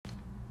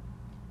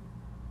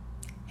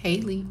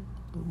Haley,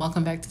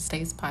 welcome back to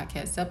today's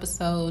podcast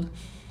episode.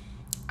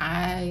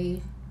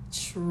 I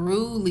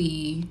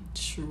truly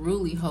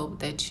hope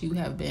that you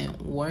have been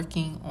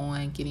working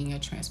on getting your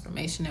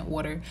transformation in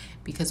order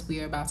because we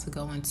are about to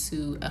go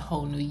into a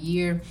whole new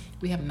year.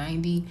 We have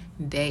 90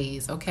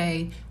 days,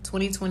 okay?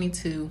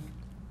 2022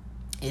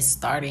 is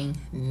starting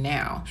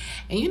now.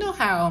 And you know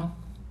how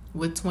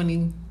with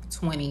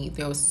 2020,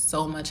 there was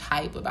so much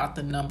hype about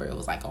the number. It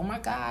was like, oh my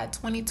God,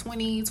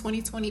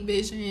 2020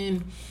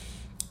 vision.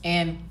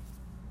 And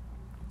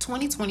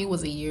 2020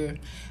 was a year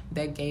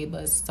that gave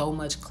us so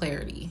much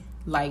clarity.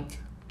 Like,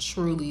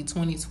 truly,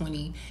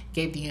 2020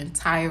 gave the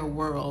entire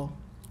world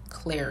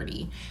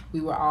clarity.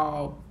 We were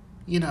all,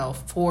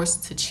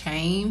 forced to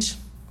change.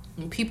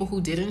 And people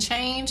who didn't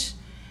change,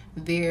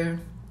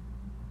 they're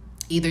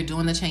either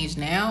doing the change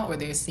now or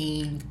they're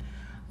seeing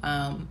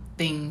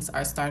things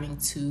are starting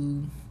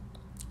to,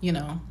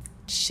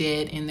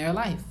 shed in their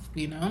life,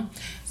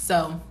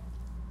 So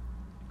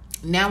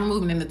now we're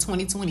moving into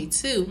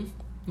 2022. When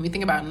we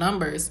think about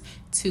numbers,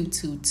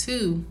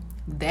 222,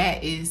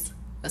 that is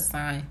a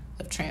sign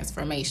of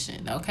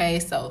transformation, okay?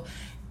 So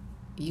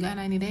you got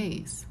 90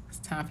 days. It's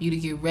time for you to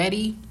get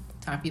ready.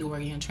 Time for you to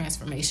work on your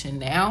transformation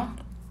now.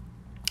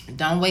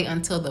 Don't wait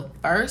until the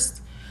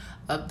first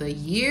of the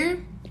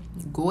year.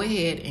 Go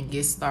ahead and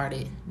get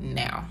started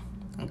now,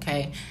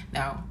 okay?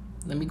 Now,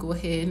 let me go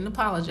ahead and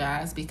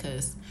apologize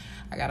because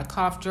I got a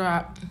cough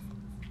drop.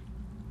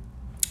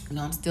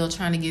 I'm still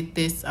trying to get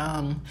this,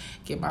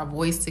 get my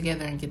voice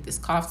together and get this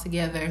cough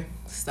together.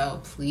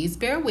 So please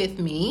bear with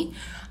me.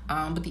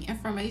 But the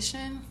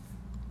information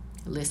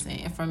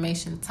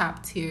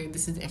top tier.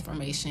 This is the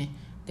information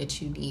that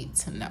you need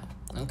to know.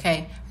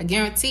 Okay. I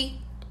guarantee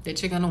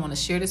that you're going to want to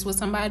share this with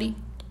somebody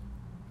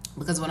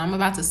because what I'm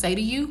about to say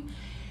to you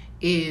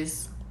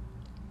is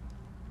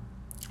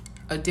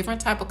a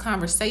different type of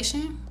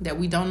conversation that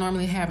we don't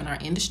normally have in our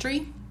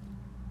industry,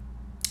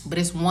 but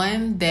it's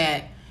one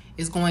that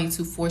is going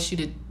to force you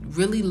to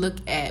really look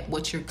at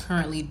what you're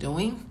currently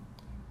doing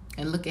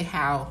and look at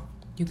how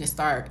you can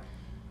start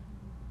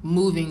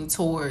moving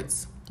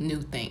towards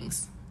new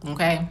things,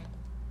 okay?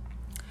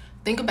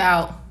 Think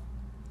about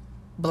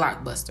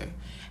Blockbuster.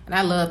 And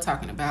I love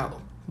talking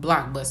about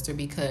Blockbuster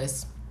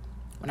because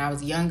when I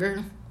was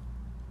younger,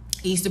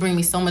 it used to bring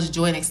me so much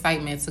joy and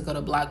excitement to go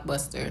to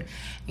Blockbuster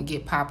and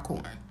get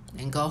popcorn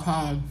and go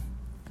home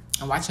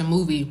and watch a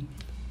movie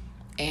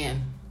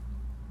and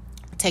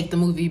take the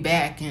movie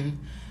back. And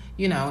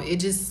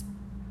it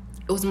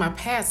was my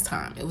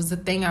pastime. It was the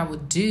thing I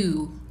would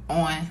do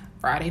on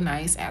Friday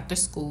nights after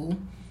school.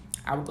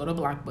 I would go to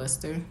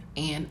Blockbuster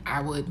and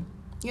I would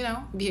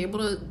be able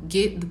to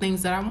get the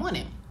things that I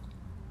wanted.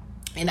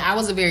 And I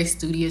was a very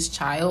studious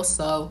child,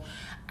 so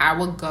I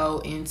would go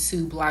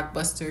into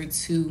Blockbuster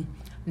to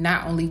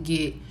not only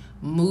get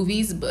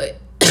movies but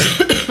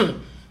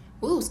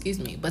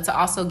but to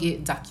also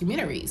get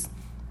documentaries.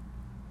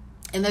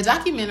 And the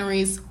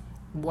documentaries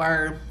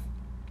were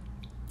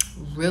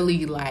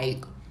really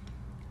like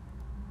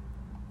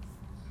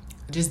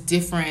just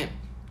different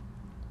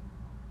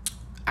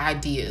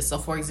ideas. So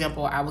for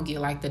example, I would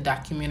get like the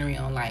documentary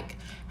on like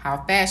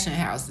how fashion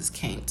houses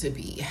came to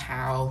be,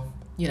 how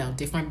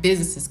different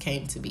businesses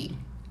came to be,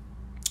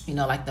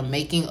 like the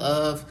making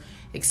of,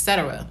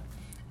 etc.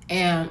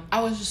 And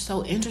I was just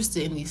so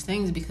interested in these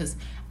things because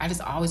I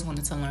just always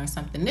wanted to learn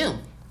something new.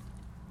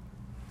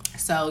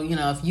 So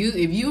if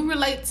you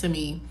relate to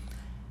me,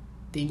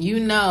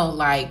 then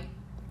like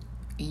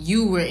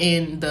you were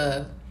in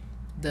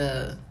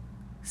the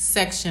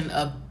section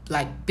of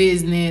like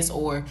business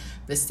or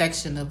the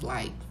section of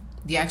like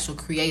the actual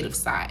creative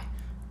side.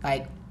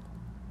 Like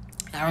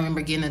I remember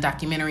getting a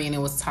documentary and it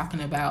was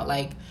talking about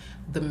like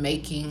the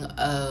making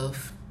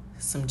of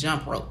some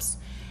jump ropes.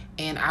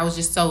 And I was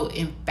just so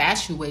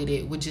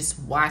infatuated with just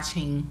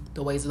watching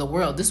the ways of the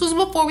world. This was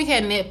before we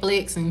had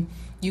Netflix and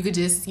you could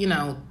just,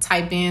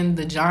 type in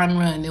the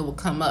genre and it will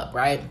come up,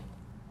 right?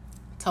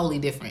 Totally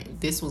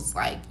different. This was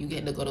like you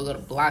had to go to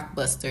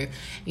Blockbuster.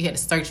 You had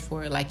to search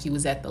for it like you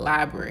was at the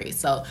library.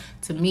 So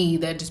to me,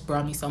 that just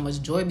brought me so much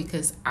joy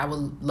because I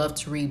would love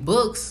to read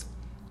books.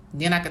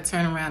 Then I could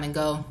turn around and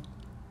go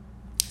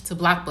to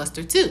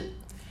Blockbuster too.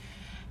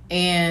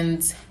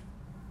 And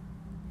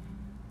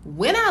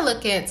when I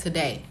look at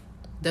today,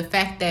 the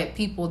fact that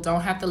people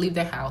don't have to leave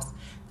their house,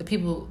 the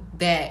people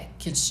that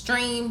can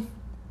stream,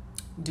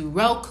 do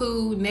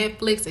Roku,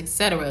 Netflix,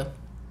 etc.,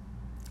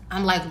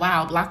 I'm like,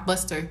 wow,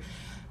 Blockbuster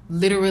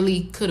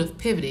literally could have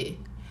pivoted,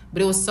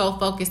 but it was so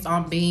focused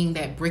on being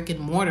that brick and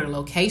mortar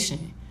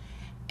location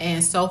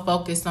and so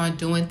focused on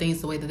doing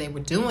things the way that they were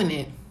doing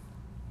it.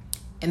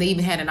 And they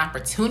even had an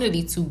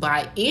opportunity to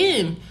buy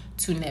in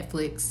to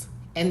Netflix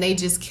and they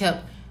just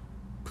kept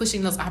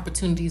pushing those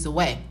opportunities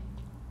away.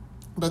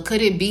 But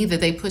could it be that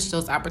they pushed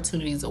those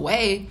opportunities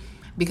away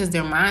because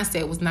their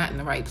mindset was not in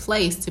the right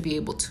place to be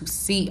able to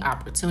see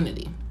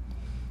opportunity?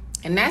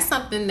 And that's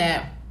something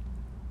that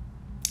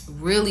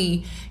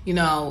really,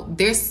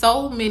 there's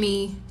so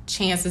many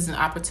chances and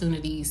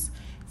opportunities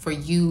for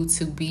you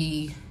to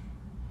be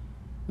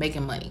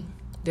making money.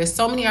 There's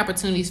so many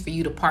opportunities for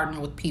you to partner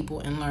with people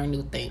and learn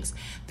new things.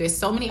 There's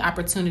so many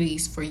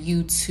opportunities for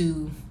you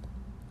to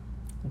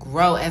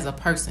grow as a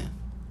person.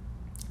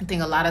 I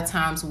think a lot of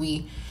times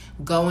we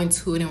go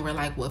into it and we're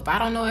like, well, if I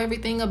don't know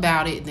everything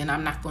about it, then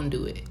I'm not going to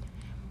do it.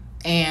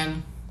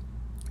 And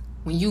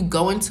when you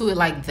go into it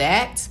like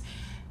that,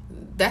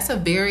 that's a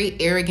very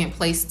arrogant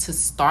place to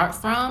start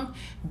from,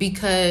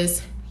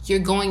 because you're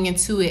going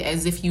into it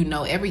as if you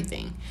know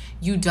everything.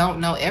 You don't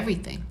know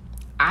everything.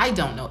 I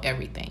don't know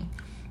everything.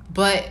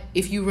 But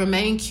if you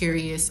remain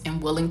curious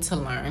and willing to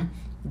learn,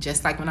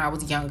 just like when I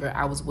was younger,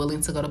 I was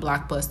willing to go to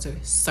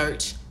Blockbuster,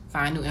 search,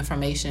 find new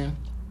information.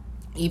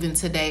 Even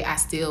today, I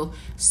still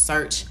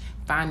search,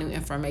 find new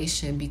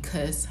information,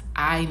 because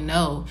I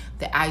know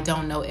that I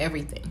don't know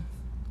everything.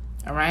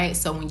 All right.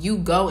 So when you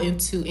go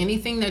into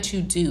anything that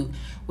you do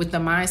with the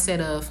mindset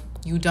of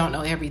you don't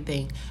know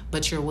everything,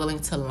 but you're willing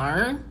to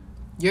learn,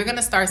 you're going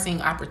to start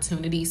seeing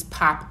opportunities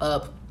pop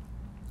up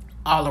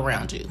all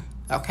around you.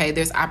 Okay.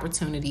 There's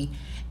opportunity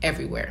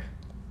everywhere.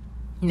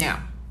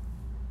 Now,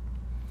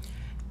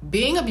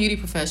 being a beauty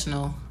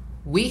professional,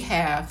 we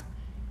have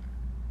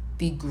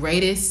the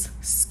greatest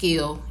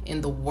skill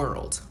in the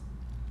world.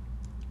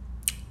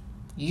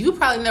 You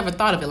probably never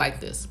thought of it like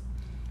this,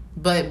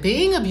 but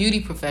being a beauty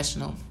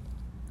professional,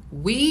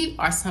 we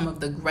are some of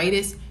the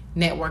greatest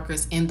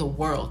networkers in the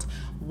world.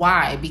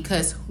 Why?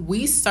 Because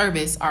we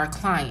service our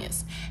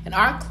clients, and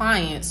our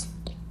clients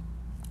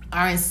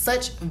are in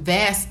such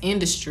vast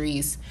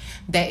industries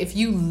that if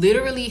you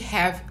literally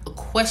have a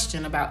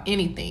question about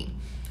anything,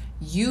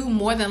 you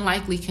more than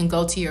likely can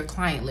go to your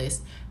client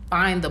list,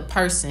 find the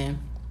person,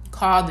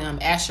 call them,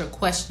 ask your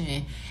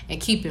question, and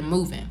keep it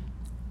moving.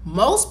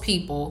 Most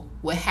people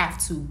would have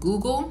to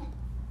Google,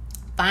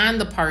 find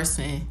the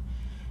person,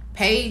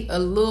 pay a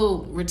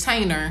little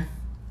retainer,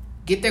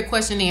 get their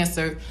question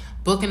answered,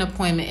 book an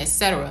appointment,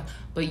 etc.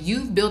 But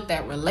you've built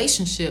that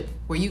relationship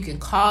where you can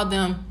call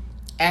them,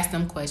 ask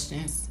them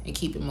questions, and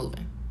keep it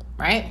moving,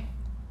 right?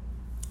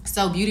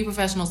 So beauty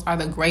professionals are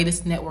the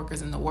greatest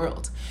networkers in the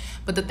world.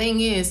 But the thing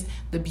is,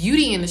 the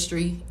beauty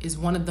industry is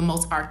one of the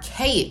most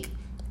archaic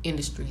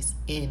industries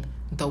in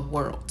the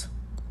world.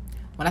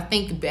 When I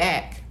think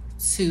back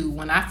to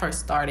when I first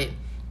started,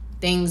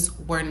 things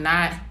were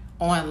not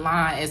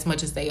online as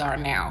much as they are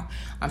now.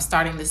 I'm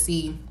starting to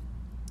see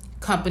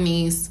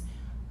companies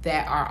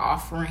that are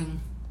offering,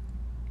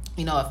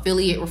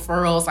 affiliate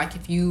referrals. Like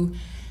if you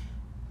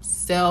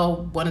sell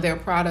one of their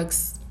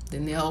products,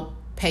 then they'll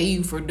pay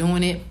you for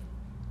doing it.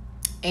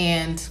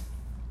 And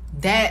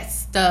that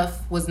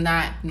stuff was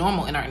not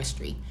normal in our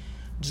industry.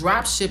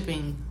 Drop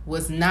shipping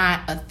was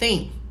not a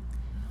thing.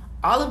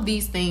 All of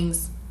these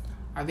things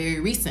are very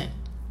recent.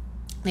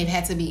 They've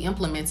had to be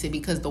implemented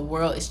because the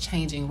world is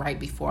changing right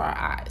before our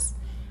eyes.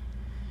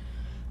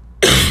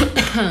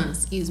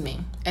 Excuse me.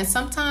 And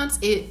sometimes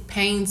it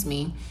pains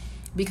me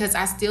because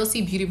I still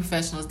see beauty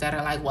professionals that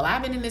are like, well,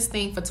 I've been in this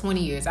thing for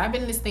 20 years. I've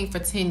been in this thing for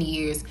 10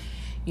 years.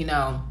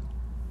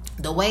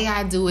 The way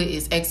I do it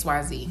is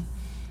XYZ.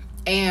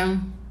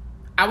 And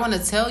I want to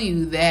tell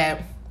you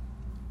that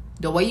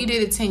the way you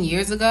did it 10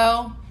 years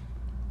ago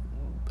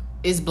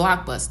is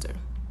Blockbuster.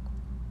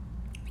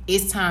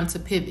 It's time to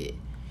pivot.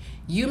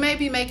 You may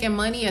be making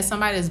money as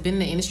somebody that's been in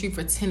the industry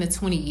for 10 to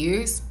 20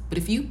 years, but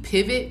if you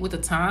pivot with the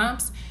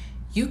times,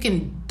 you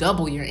can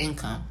double your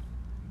income.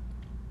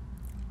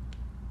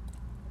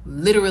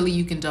 Literally,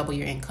 you can double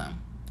your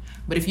income.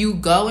 But if you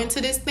go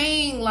into this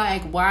thing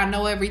like, well, I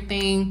know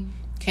everything,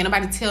 can't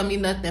nobody tell me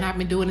nothing, I've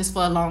been doing this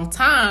for a long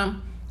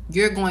time,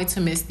 you're going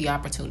to miss the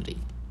opportunity.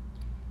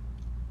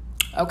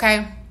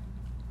 Okay?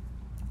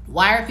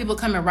 Why are people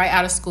coming right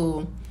out of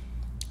school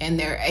and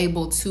they're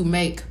able to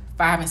make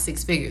 5 and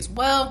 6 figures?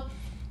 Well,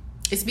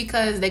 it's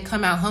because they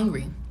come out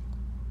hungry.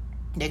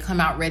 They come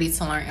out ready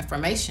to learn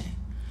information.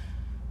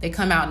 They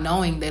come out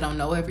knowing they don't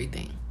know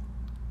everything.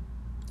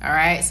 All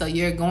right. So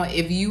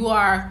if you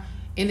are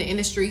in the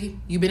industry,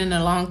 you've been in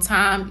a long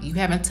time, you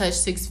haven't touched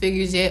 6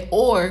 figures yet,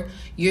 or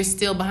you're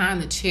still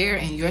behind the chair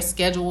and your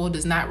schedule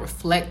does not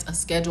reflect a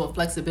schedule of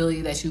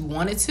flexibility that you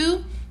wanted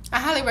to, I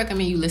highly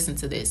recommend you listen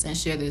to this and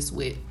share this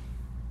with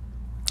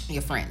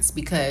your friends,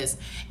 because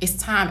it's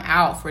time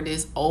out for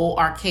this old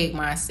archaic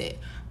mindset.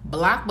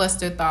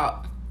 Blockbuster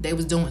thought they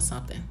was doing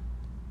something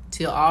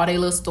till all their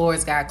little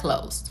stores got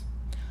closed.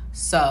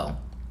 So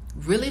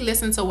really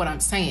listen to what I'm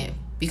saying,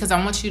 because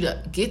I want you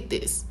to get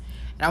this.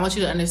 And I want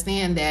you to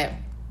understand that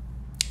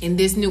in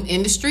this new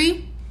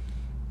industry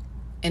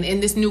and in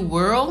this new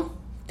world,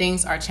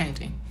 things are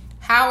changing.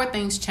 How are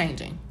things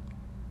changing?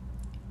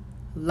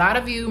 A lot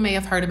of you may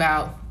have heard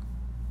about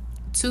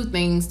 2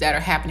 things that are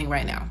happening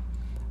right now.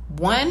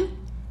 1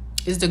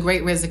 is the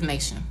Great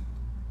Resignation.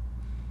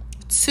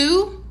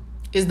 2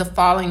 is the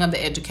falling of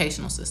the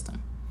educational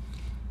system.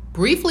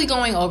 Briefly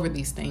going over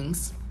these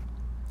things,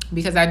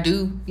 because I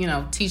do,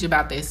 teach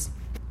about this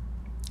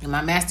in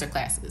my master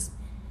classes.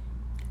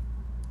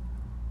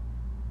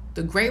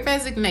 The Great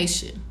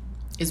Resignation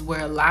is where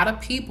a lot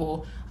of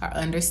people are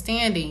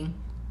understanding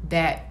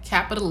that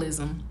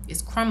capitalism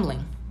is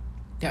crumbling.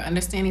 They're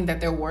understanding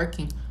that they're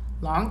working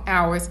long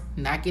hours,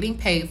 not getting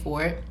paid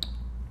for it.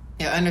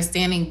 They're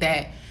understanding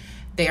that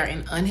they are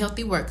in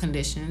unhealthy work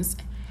conditions,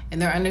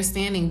 and they're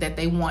understanding that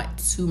they want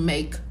to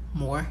make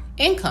more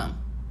income.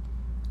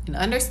 And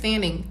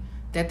understanding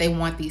that they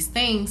want these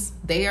things,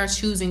 they are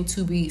choosing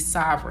to be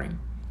sovereign.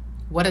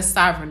 What does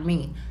sovereign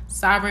mean?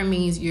 Sovereign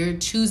means you're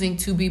choosing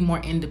to be more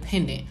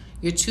independent.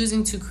 You're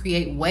choosing to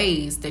create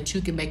ways that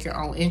you can make your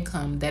own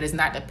income that is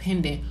not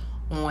dependent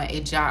on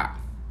a job.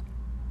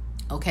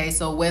 Okay,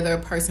 so whether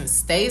a person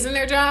stays in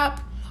their job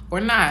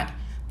or not,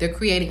 they're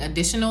creating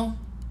additional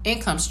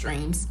income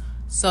streams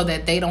so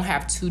that they don't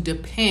have to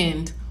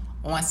depend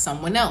on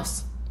someone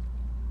else.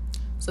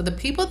 So the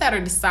people that are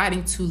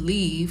deciding to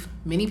leave,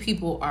 many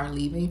people are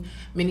leaving.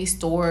 Many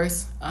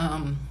stores, I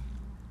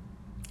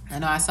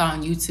know I saw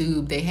on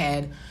YouTube, they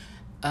had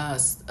a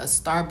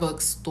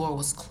Starbucks store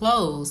was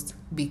closed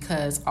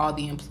because all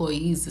the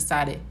employees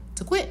decided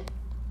to quit.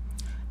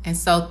 And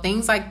so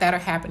things like that are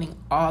happening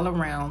all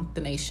around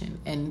the nation.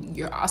 And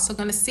you're also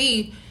going to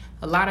see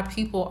a lot of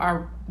people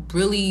are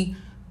really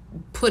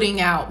putting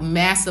out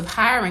massive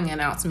hiring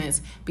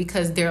announcements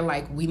because they're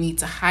like, we need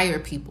to hire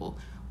people.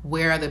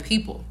 Where are the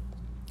people?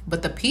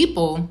 But the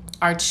people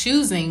are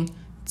choosing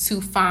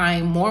to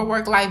find more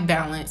work-life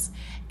balance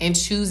and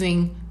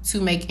choosing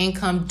to make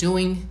income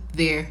doing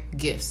their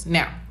gifts.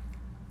 Now,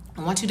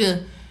 I want you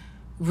to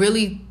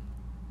really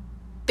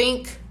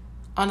think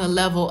on a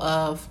level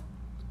of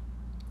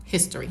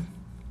history.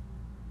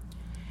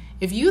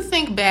 If you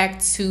think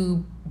back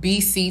to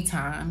BC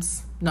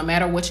times, no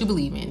matter what you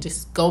believe in,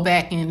 just go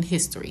back in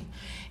history.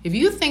 If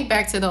you think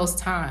back to those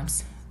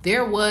times,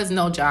 there was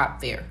no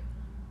job fair.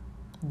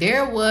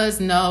 There was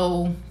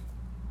no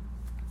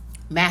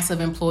massive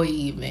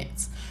employee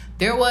events.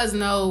 There was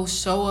no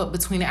show up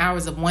between the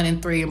hours of 1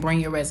 and 3 and bring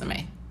your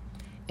resume.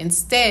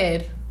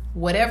 Instead,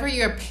 whatever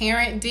your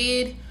parent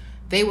did,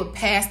 they would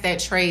pass that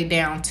trade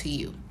down to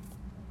you.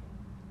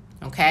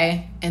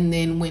 Okay? And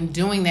then when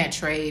doing that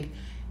trade,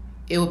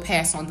 it would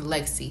pass on the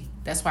legacy.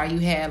 That's why you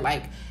had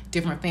like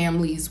different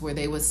families where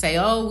they would say,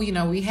 oh, you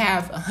know, we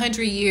have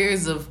 100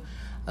 years of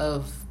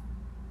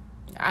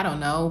I don't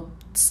know,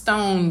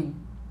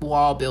 stone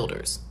wall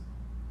builders,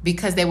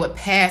 because they would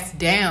pass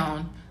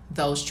down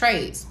those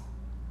trades.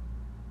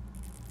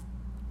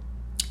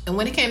 And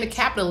when it came to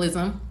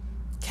capitalism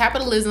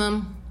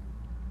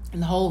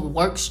and the whole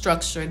work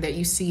structure that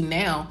you see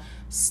now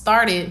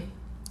started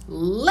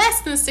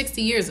less than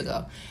 60 years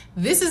ago.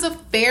 This is a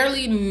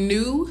fairly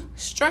new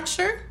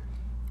structure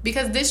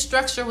because this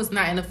structure was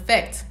not in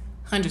effect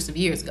hundreds of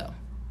years ago.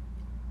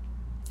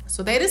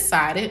 So they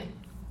decided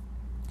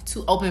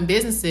to open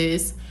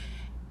businesses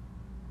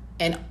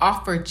and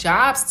offer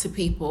jobs to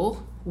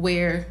people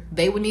where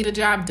they would need a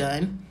job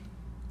done.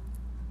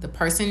 The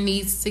person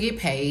needs to get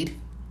paid,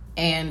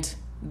 and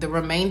the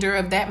remainder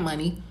of that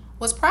money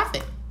was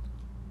profit.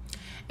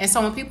 And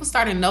so when people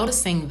started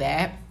noticing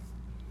that,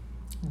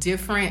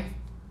 different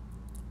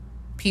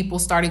people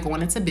started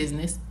going into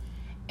business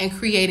and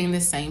creating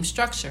the same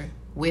structure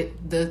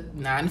with the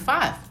 9 to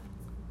 5.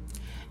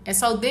 And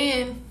so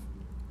then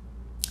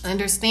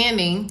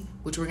understanding,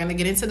 which we're going to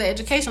get into the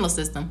educational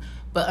system,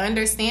 but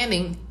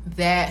understanding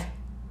that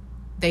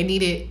they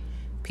needed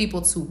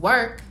people to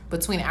work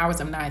between the hours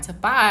of 9 to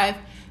 5,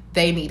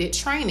 they needed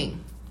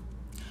training.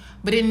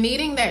 But in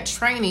needing that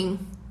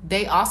training,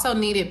 they also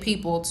needed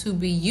people to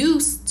be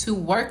used to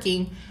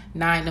working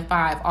 9 to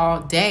 5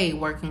 all day,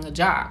 working a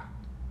job.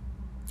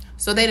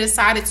 So they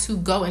decided to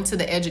go into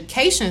the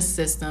education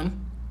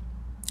system,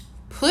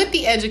 put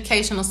the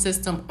educational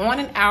system on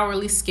an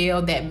hourly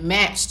scale that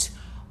matched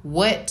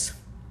what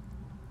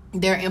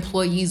their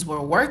employees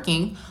were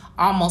working,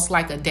 almost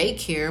like a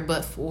daycare,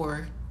 but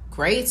for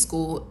grade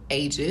school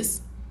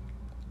ages.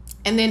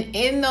 And then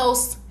in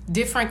those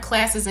different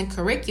classes and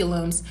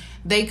curriculums,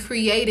 they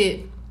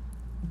created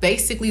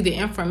basically the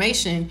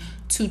information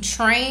to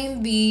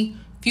train the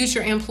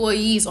future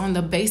employees on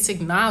the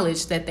basic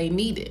knowledge that they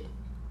needed.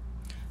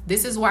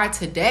 This is why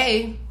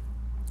today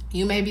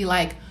you may be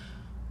like,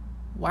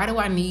 why do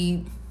I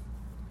need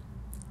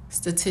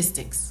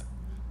statistics?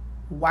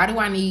 Why do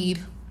I need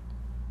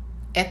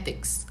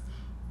ethics?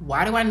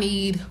 Why do I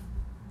need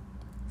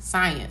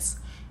science?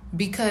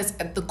 Because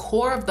at the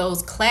core of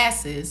those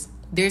classes,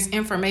 there's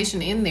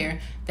information in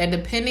there that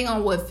depending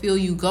on what field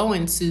you go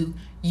into,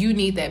 you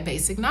need that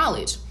basic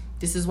knowledge.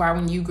 This is why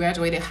when you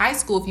graduated high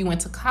school, if you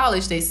went to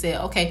college, they said,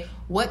 okay,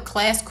 what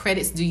class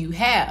credits do you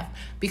have?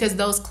 Because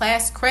those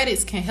class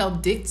credits can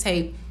help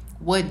dictate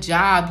what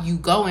job you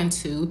go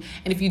into.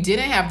 And if you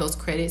didn't have those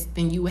credits,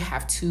 then you would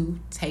have to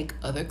take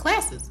other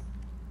classes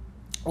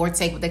or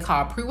take what they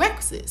call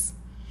prerequisites.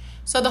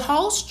 So the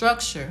whole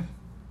structure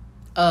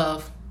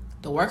of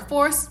the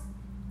workforce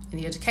and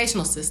the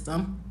educational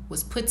system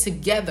was put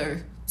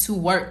together to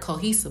work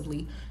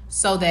cohesively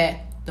so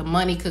that the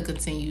money could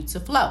continue to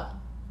flow.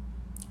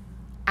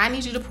 I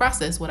need you to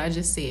process what I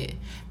just said,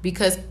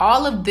 because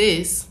all of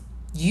this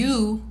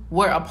you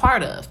were a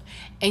part of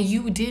and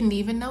you didn't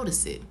even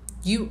notice it.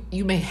 You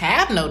may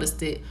have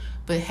noticed it,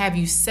 but have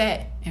you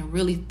sat and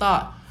really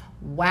thought,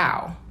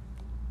 wow,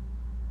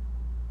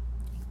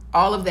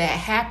 all of that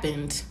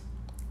happened,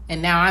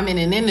 and now I'm in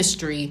an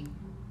industry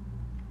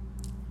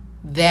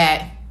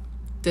that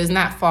does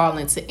not fall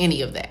into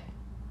any of that.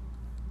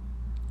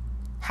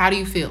 How do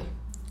you feel?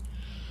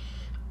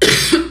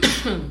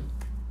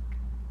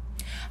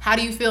 How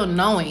do you feel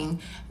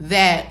knowing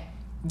that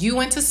you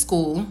went to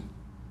school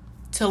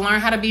to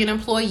learn how to be an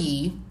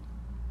employee?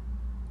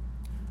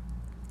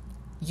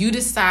 You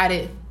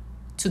decided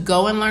to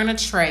go and learn a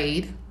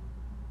trade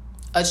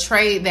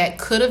that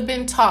could have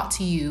been taught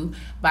to you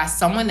by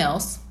someone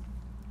else,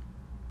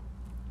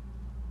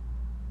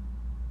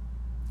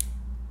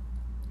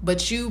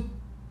 but you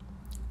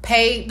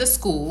paid the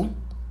school,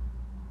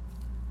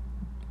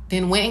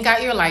 then went and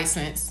got your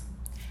license.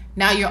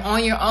 Now you're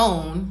on your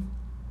own.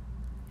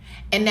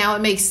 And now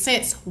it makes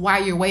sense why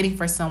you're waiting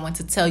for someone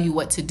to tell you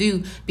what to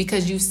do,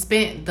 because you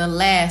spent the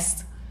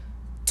last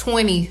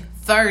 20,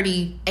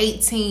 30,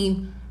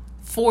 18,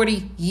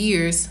 40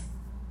 years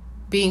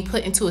being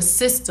put into a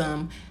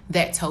system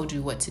that told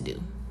you what to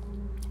do.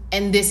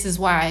 And this is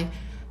why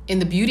in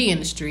the beauty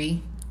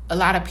industry, a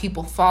lot of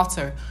people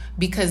falter,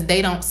 because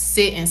they don't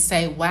sit and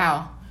say,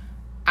 wow,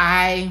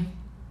 I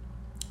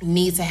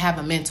need to have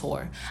a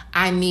mentor.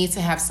 I need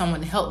to have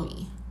someone to help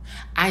me.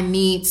 I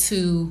need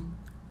to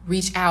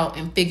reach out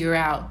and figure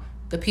out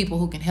the people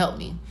who can help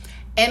me.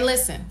 And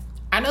listen,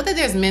 I know that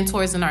there's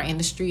mentors in our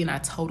industry, and I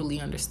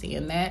totally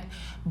understand that.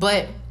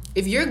 But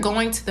if you're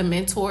going to the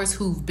mentors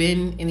who've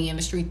been in the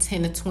industry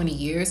 10 to 20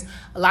 years,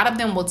 a lot of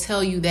them will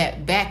tell you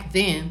that back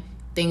then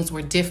things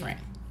were different.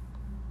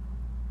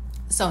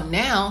 So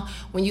now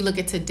when you look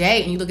at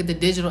today and you look at the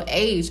digital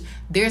age,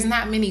 there's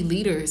not many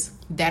leaders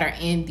that are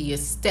in the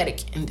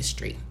aesthetic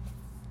industry.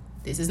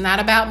 This is not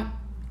about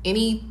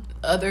any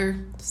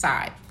other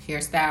side,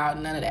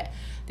 hairstyle, none of that.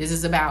 This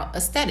is about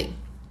aesthetic.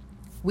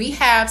 We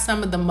have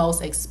some of the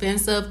most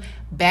expensive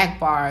back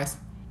bars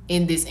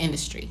in this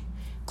industry.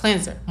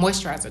 Cleanser,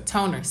 moisturizer,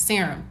 toner,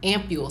 serum,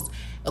 ampules,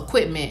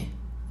 equipment,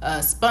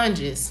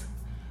 sponges,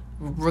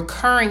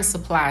 recurring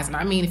supplies. And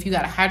I mean, if you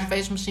got a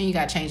hydrofacial machine, you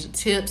got to change the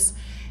tips.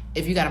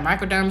 If you got a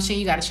microderm machine,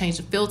 you got to change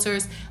the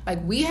filters.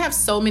 Like, we have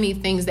so many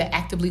things that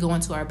actively go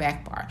into our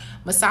back bar.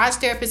 Massage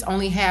therapists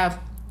only have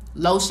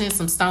lotion,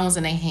 some stones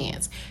in their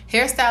hands.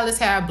 Hairstylists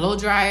have blow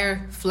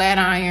dryer, flat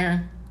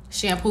iron,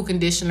 shampoo,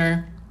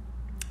 conditioner,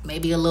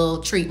 maybe a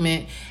little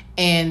treatment,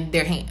 and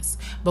their hands.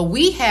 But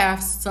we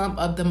have some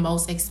of the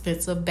most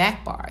expensive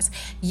back bars.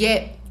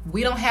 Yet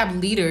we don't have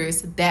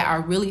leaders that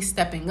are really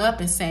stepping up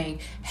and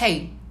saying,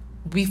 hey,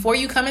 before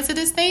you come into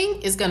this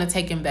thing, it's going to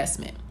take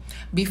investment.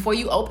 Before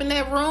you open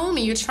that room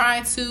and you're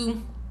trying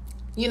to,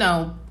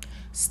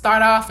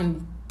 start off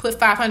and put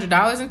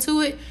 $500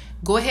 into it,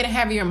 go ahead and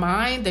have your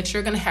mind that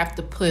you're going to have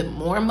to put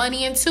more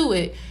money into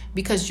it,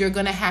 because you're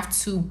going to have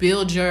to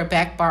build your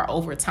back bar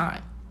over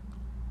time.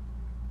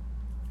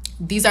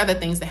 These are the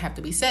things that have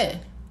to be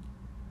said.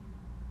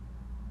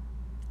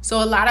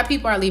 So a lot of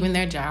people are leaving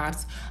their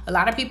jobs. A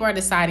lot of people are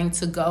deciding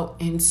to go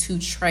into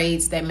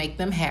trades that make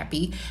them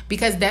happy,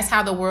 because that's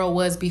how the world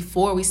was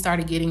before we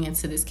started getting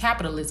into this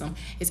capitalism,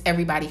 is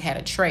everybody had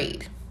a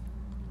trade.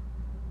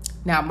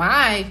 Now,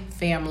 my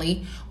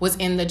family was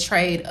in the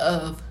trade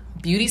of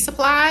beauty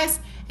supplies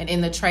and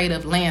in the trade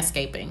of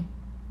landscaping.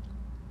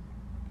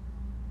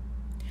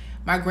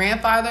 My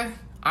grandfather,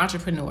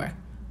 entrepreneur.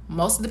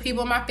 Most of the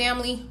people in my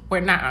family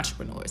were not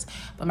entrepreneurs,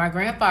 but my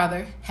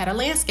grandfather had a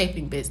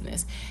landscaping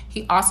business.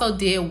 He also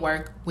did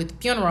work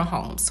with funeral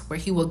homes, where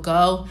he would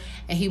go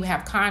and he would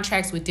have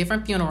contracts with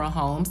different funeral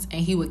homes,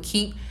 and he would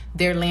keep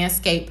their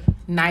landscape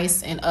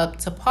nice and up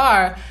to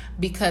par,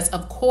 because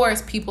of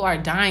course people are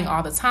dying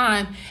all the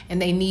time and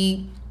they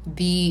need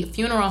the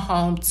funeral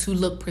home to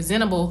look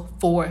presentable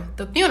for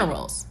the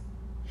funerals.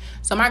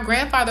 So my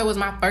grandfather was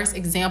my first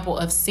example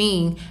of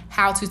seeing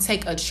how to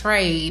take a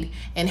trade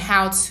and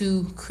how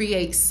to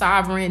create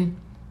sovereign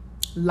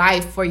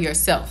life for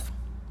yourself.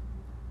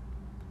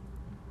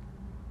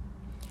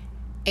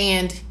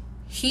 And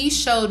he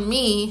showed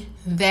me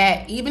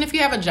that even if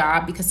you have a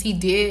job, because he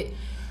did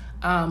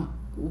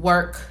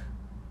work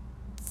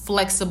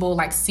flexible,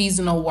 like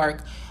seasonal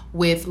work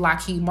with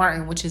Lockheed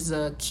Martin, which is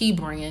a key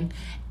brand.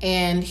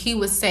 And he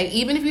would say,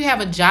 even if you have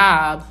a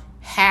job,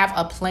 have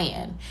a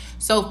plan.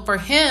 So for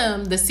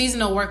him, the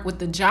seasonal work with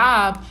the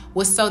job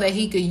was so that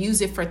he could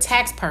use it for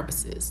tax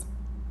purposes.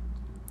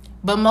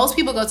 But most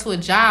people go to a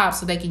job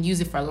so they can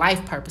use it for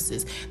life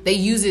purposes. They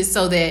use it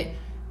so that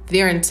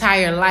their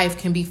entire life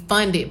can be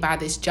funded by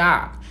this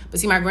job. But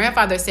see, my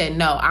grandfather said,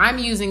 no, I'm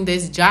using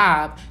this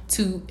job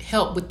to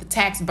help with the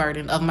tax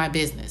burden of my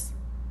business.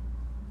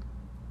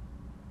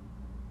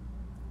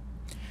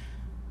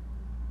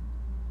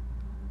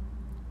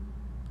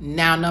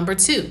 Now, number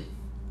 2.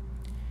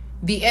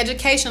 The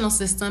educational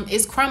system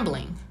is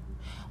crumbling.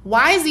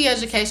 Why is the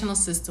educational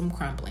system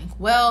crumbling?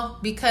 Well,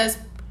 because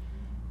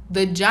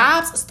the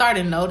jobs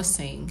started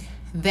noticing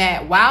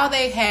that while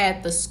they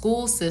had the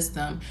school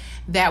system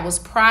that was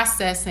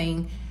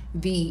processing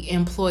the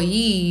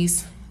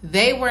employees,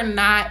 they were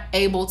not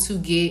able to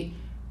get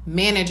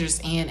managers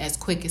in as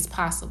quick as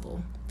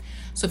possible.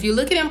 So if you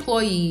look at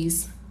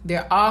employees,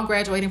 They're all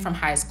graduating from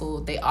high school.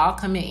 They all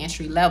come in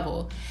entry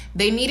level.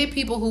 They needed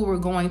people who were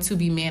going to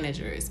be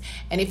managers.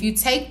 And if you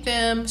take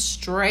them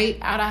straight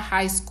out of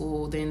high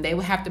school, then they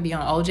would have to be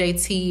on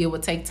OJT. It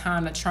would take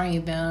time to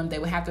train them. They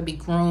would have to be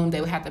groomed. They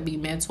would have to be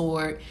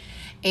mentored.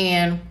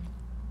 And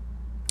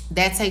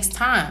that takes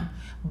time.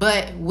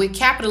 But with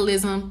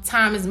capitalism,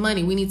 time is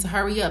money. We need to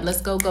hurry up. Let's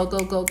go, go,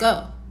 go, go,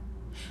 go.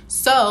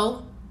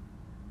 So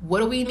what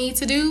do we need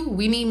to do?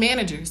 We need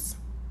managers.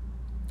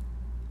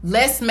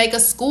 Let's make a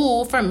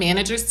school for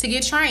managers to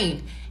get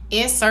trained.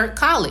 Insert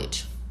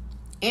college.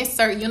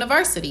 Insert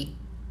university.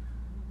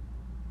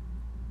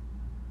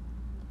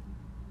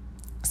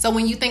 So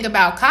when you think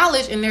about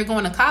college and they're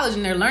going to college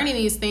and they're learning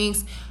these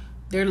things,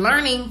 they're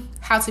learning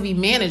how to be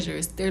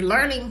managers. They're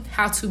learning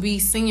how to be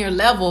senior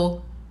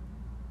level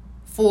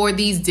for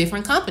these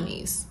different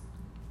companies.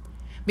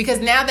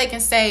 Because now they can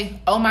say,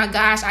 oh my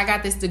gosh, I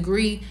got this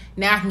degree.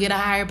 Now I can get a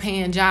higher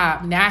paying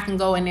job. Now I can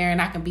go in there and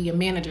I can be a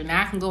manager.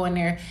 Now I can go in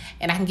there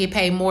and I can get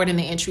paid more than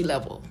the entry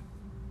level.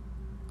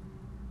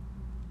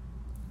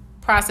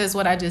 Process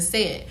what I just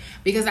said.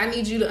 Because I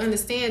need you to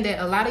understand that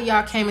a lot of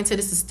y'all came into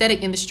this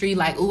aesthetic industry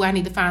like, ooh, I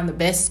need to find the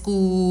best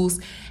schools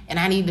and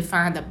I need to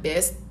find the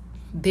best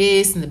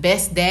this and the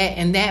best that.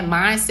 And that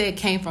mindset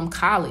came from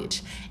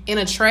college. In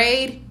a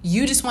trade,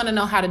 you just want to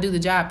know how to do the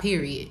job,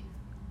 period.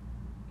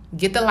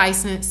 Get the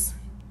license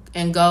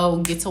and go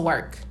get to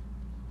work.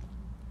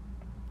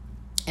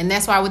 And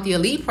that's why with the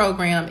elite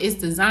program, it's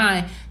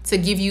designed to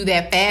give you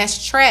that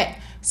fast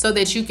track so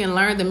that you can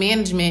learn the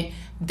management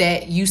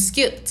that you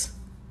skipped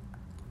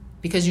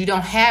because you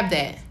don't have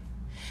that.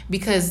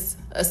 Because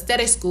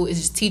aesthetic school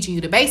is just teaching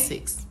you the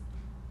basics.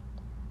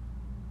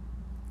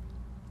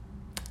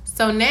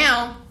 So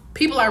now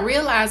people are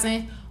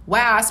realizing,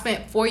 wow, I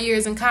spent 4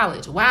 years in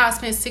college. Wow, I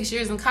spent 6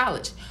 years in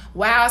college.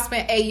 Wow, I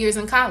spent 8 years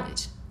in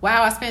college.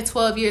 Wow, I spent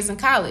 12 years in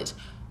college.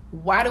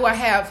 Why do I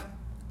have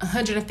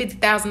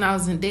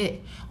 $150,000 in debt?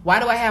 Why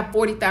do I have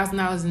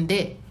 $40,000 in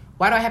debt?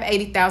 Why do I have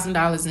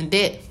 $80,000 in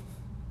debt?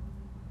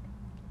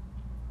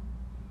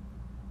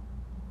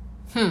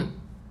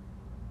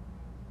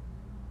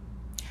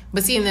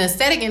 But see, in the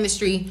aesthetic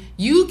industry,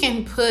 you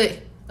can put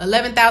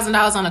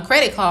 $11,000 on a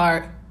credit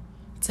card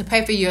to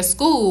pay for your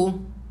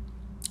school,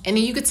 and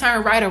then you could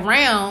turn right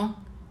around,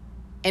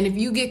 and if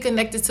you get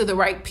connected to the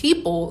right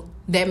people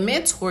that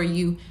mentor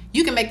you,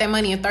 you can make that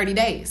money in 30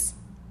 days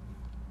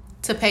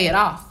to pay it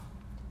off.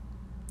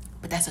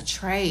 But that's a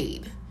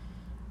trade.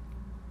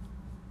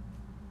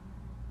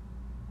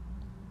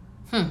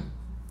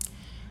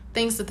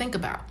 Things to think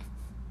about.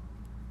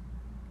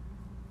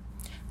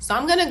 So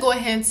I'm going to go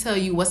ahead and tell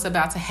you what's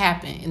about to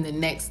happen in the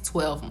next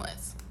 12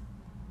 months.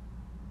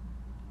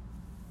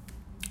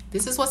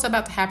 This is what's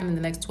about to happen in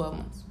the next 12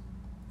 months.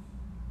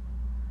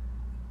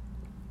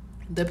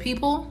 The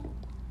people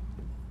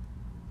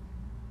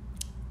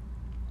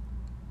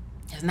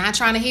that's not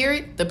trying to hear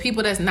it, the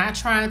people that's not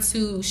trying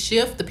to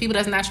shift, the people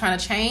that's not trying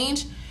to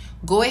change,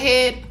 go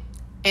ahead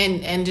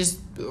and just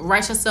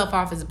write yourself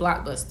off as a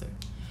blockbuster.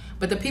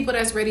 But the people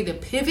that's ready to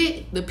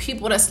pivot, the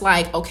people that's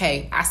like,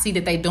 okay, I see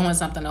that they're doing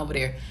something over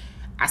there.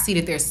 I see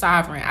that they're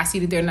sovereign. I see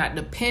that they're not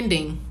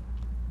depending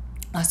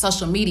on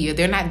social media.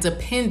 They're not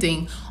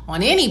depending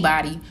on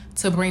anybody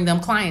to bring them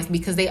clients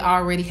because they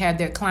already have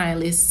their client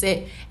list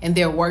set and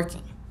they're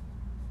working.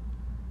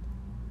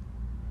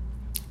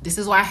 This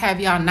is why I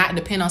have y'all not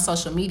depend on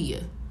social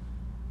media.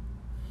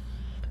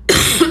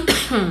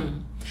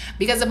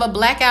 Because if a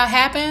blackout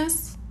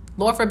happens,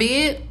 Lord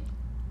forbid,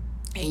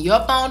 and your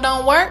phone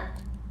don't work,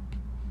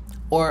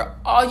 or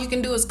all you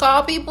can do is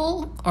call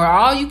people, or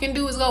all you can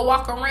do is go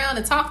walk around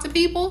and talk to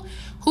people,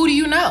 who do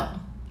you know?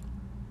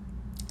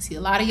 See,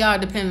 a lot of y'all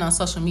depending on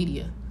social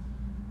media.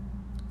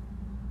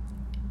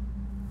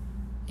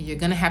 And you're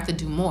going to have to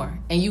do more.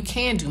 And you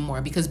can do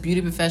more because beauty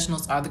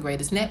professionals are the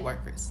greatest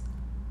networkers.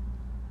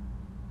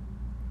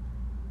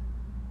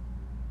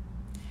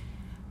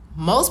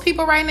 Most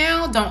people right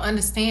now don't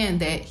understand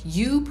that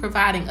you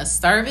providing a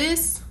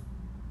service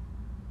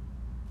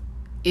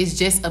is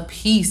just a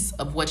piece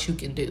of what you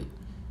can do.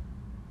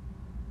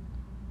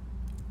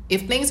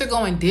 If things are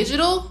going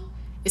digital,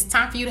 it's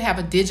time for you to have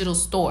a digital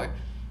store.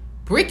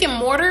 Brick and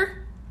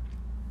mortar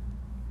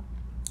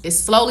is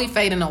slowly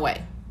fading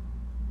away.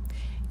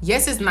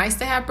 Yes, it's nice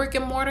to have brick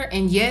and mortar.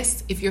 And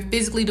yes, if you're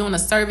physically doing a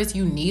service,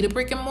 you need a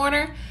brick and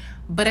mortar.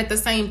 But at the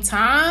same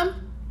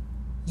time,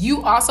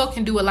 you also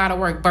can do a lot of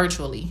work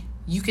virtually.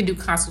 You can do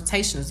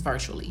consultations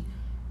virtually.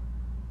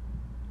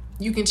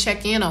 You can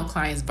check in on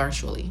clients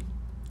virtually.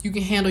 You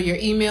can handle your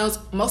emails.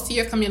 Most of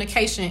your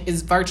communication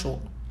is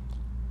virtual.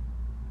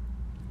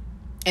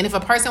 And if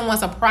a person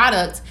wants a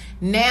product,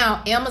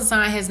 now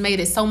Amazon has made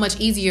it so much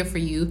easier for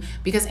you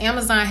because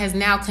Amazon has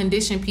now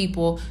conditioned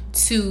people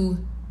to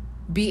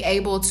be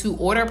able to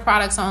order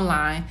products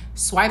online,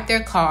 swipe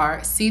their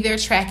card, see their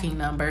tracking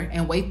number,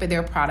 and wait for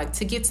their product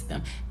to get to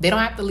them. They don't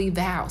have to leave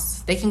the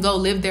house. They can go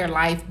live their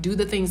life, do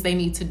the things they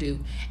need to do.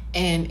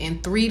 And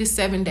in 3 to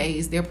 7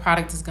 days, their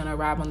product is going to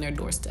arrive on their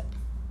doorstep.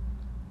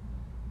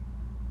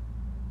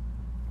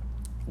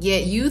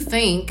 Yet you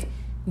think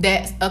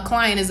that a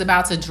client is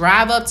about to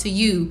drive up to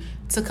you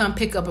to come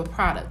pick up a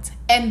product.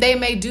 And they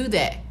may do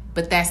that,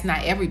 but that's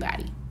not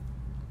everybody.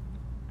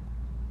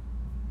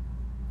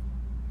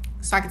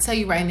 So I can tell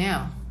you right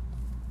now,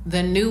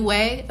 the new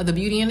way of the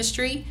beauty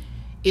industry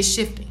is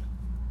shifting,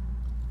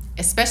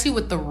 especially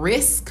with the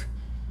risk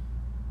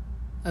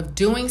of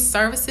doing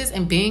services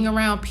and being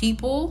around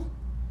people.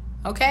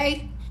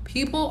 Okay?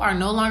 People are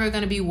no longer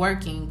going to be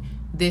working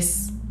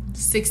this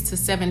 6 to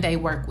 7 day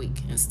work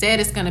week. Instead,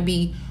 it's going to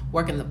be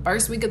working the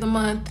first week of the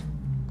month,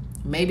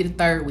 maybe the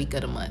third week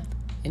of the month.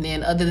 And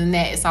then other than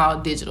that, it's all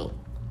digital.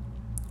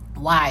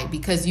 Why?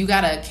 Because you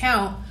got to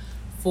account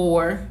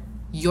for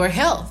your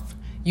health.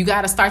 You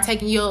got to start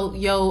taking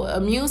your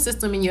immune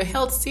system and your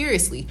health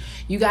seriously.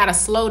 You got to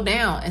slow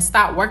down and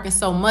stop working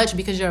so much,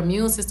 because your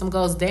immune system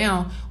goes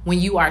down when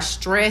you are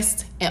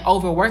stressed and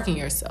overworking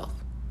yourself.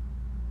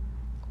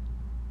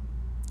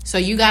 So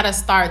you got to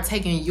start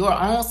taking your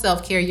own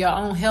self-care, your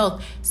own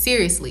health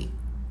seriously.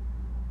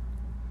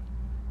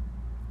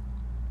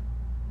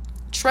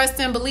 Trust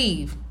and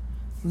believe.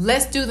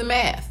 Let's do the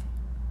math.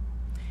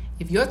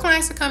 If your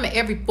clients are coming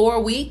every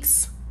 4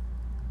 weeks,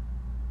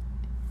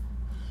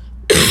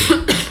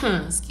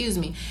 excuse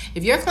me,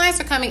 if your clients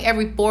are coming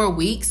every 4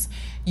 weeks,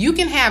 you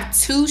can have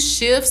 2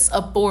 shifts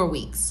of 4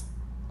 weeks.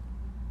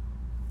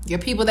 Your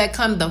people that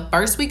come the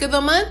first week of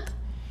the month,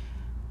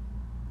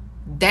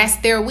 that's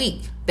their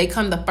week. They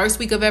come the first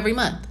week of every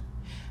month.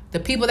 The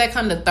people that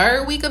come the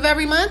third week of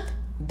every month,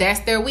 that's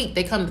their week.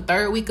 They come the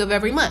third week of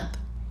every month.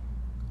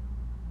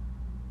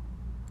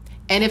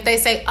 And if they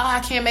say, oh,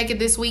 I can't make it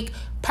this week,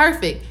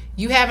 perfect.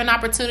 You have an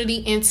opportunity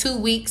in 2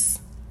 weeks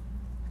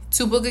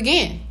to book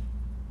again.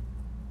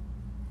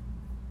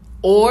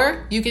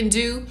 Or you can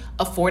do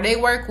a 4-day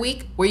work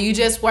week where you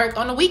just work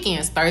on the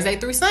weekends, Thursday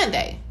through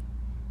Sunday.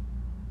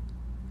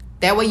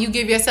 That way you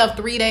give yourself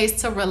 3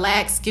 days to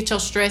relax, get your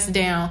stress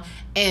down,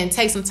 and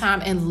take some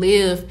time and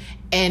live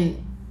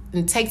and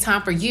take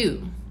time for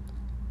you.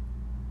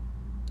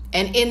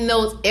 And in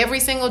those,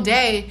 every single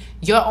day,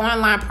 your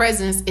online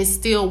presence is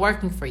still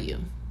working for you.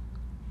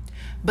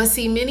 But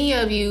see, many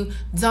of you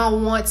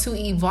don't want to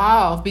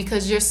evolve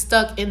because you're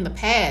stuck in the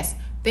past.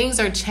 Things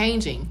are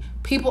changing.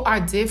 People are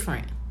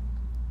different.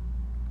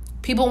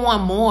 People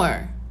want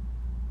more.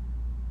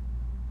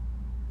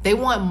 They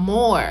want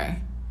more.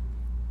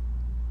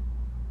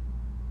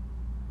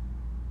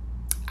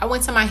 I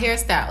went to my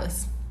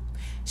hairstylist.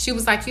 She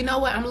was like, you know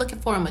what? I'm looking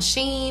for a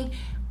machine.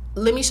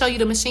 Let me show you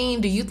the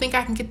machine. Do you think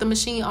I can get the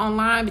machine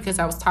online? Because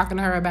I was talking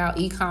to her about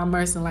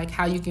e-commerce and like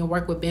how you can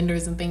work with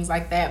vendors and things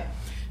like that.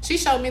 She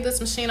showed me this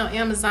machine on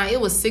Amazon. It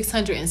was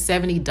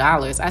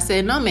 $670. I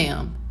said, no,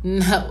 ma'am.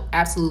 No,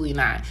 absolutely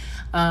not.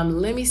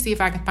 Let me see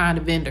if I can find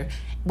a vendor.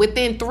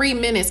 Within 3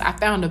 minutes, I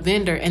found a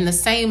vendor, and the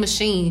same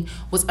machine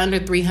was under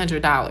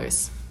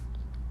 $300.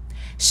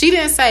 She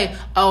didn't say,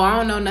 oh, I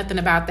don't know nothing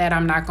about that.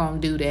 I'm not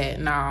going to do that.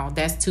 No,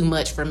 that's too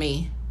much for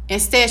me.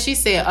 Instead, she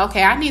said,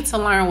 okay, I need to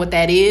learn what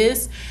that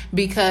is,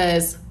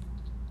 because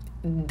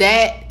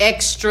that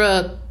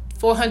extra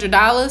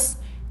 $400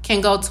 can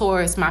go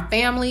towards my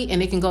family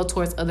and it can go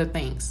towards other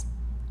things.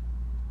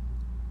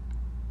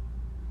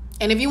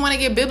 And if you want to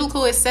get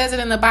biblical, it says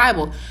it in the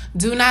Bible.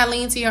 Do not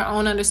lean to your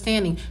own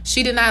understanding.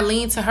 She did not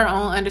lean to her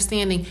own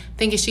understanding,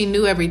 thinking she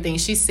knew everything.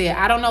 She said,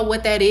 I don't know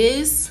what that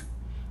is,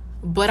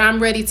 but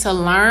I'm ready to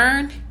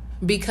learn,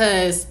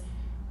 because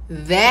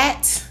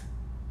that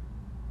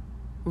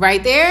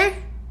right there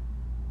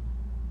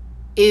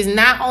is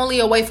not only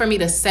a way for me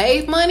to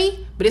save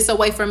money, but it's a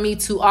way for me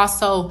to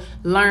also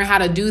learn how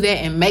to do that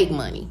and make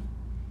money.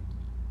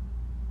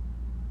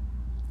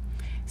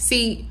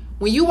 See,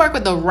 when you work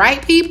with the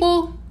right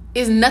people,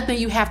 it's nothing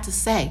you have to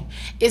say.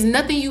 It's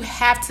nothing you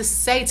have to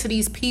say to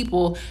these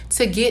people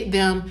to get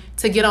them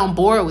to get on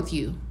board with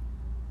you.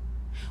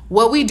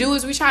 What we do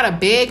is we try to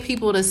beg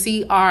people to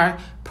see our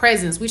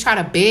presence. We try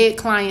to beg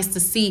clients to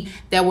see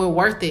that we're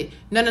worth it.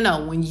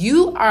 No. When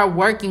you are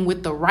working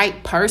with the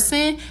right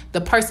person,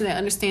 the person that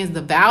understands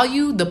the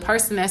value, the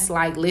person that's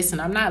like, listen,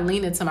 I'm not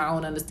leaning to my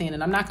own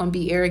understanding. I'm not going to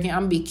be arrogant.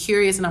 I'm going to be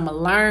curious and I'm going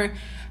to learn.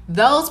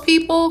 Those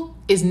people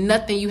is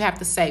nothing you have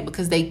to say,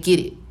 because they get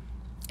it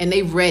and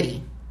they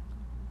ready.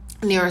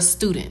 And they're a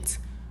student.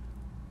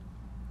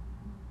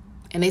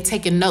 And they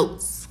taking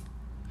notes.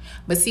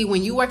 But see,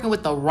 when you're working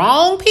with the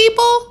wrong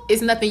people,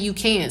 it's nothing you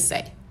can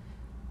say.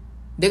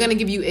 They're going to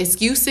give you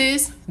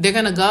excuses. They're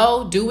going to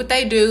go do what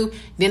they do.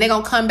 Then they're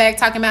going to come back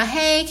talking about,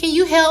 hey, can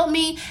you help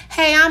me?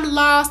 Hey, I'm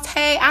lost.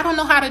 Hey, I don't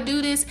know how to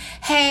do this.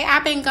 Hey,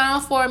 I've been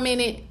gone for a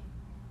minute.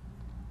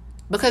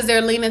 Because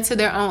they're leaning to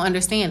their own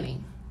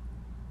understanding.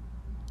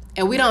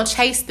 And we don't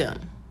chase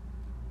them.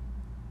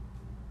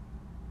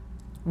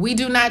 We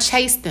do not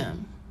chase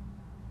them.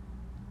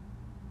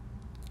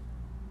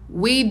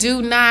 We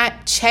do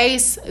not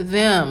chase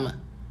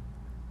them.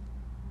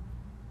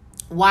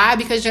 Why?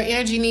 Because your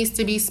energy needs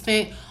to be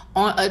spent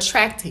on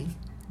attracting.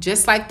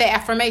 Just like the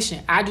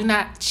affirmation. I do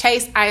not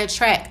chase, I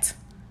attract.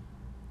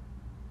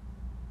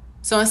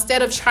 So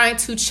instead of trying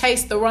to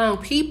chase the wrong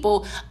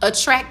people,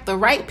 attract the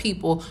right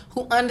people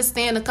who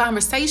understand the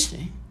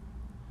conversation.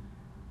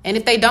 And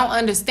if they don't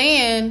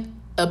understand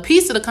a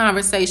piece of the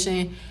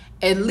conversation,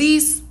 at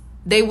least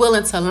they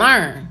willing to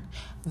learn.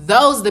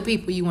 Those are the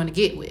people you want to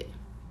get with.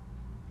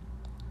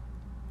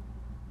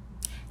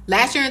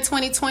 Last year in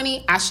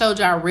 2020, I showed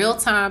y'all real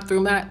time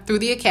through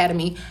the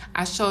academy.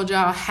 I showed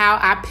y'all how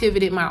I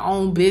pivoted my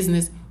own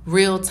business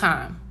real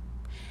time.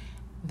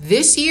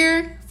 This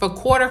year, for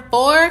quarter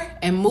 4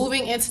 and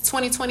moving into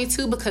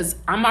 2022, because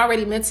I'm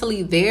already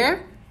mentally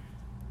there,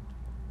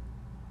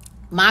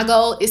 my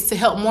goal is to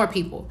help more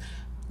people.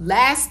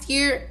 Last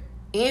year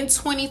in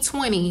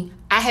 2020,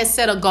 I had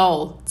set a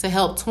goal to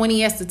help 20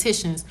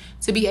 estheticians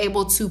to be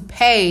able to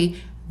pay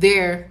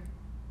their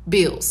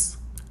bills.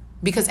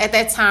 Because at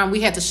that time,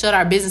 we had to shut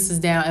our businesses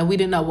down and we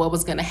didn't know what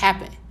was going to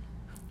happen.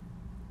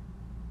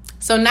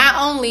 So not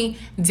only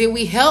did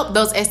we help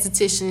those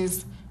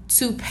estheticians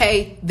to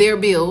pay their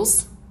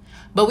bills,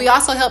 but we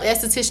also help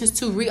estheticians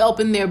to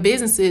reopen their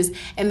businesses,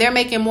 and they're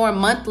making more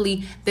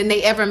monthly than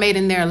they ever made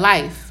in their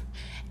life.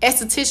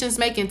 Estheticians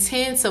making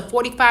 $10,000 to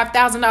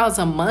 $45,000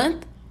 a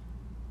month,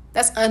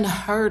 that's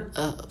unheard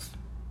of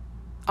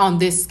on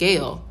this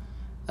scale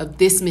of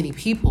this many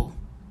people.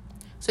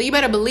 So you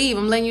better believe,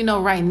 I'm letting you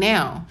know right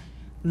now,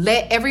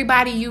 let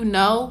everybody you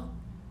know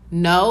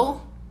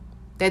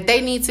that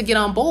they need to get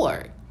on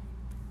board.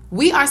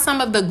 We are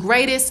some of the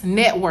greatest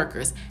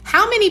networkers.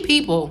 How many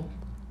people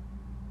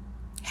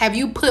have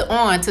you put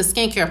on to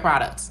skincare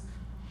products?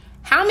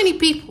 How many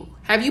people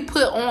have you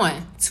put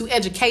on to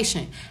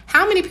education?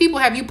 How many people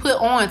have you put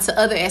on to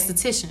other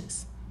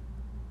estheticians?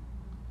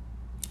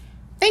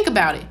 Think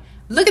about it.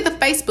 Look at the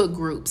Facebook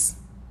groups.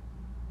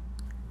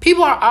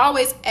 People are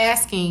always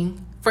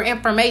asking for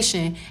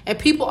information, and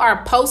people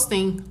are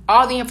posting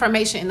all the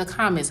information in the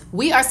comments.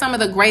 We are some of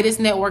the greatest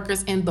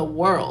networkers in the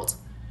world.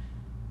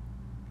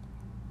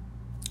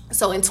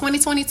 So in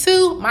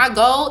 2022, my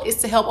goal is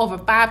to help over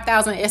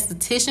 5,000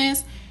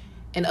 estheticians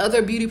and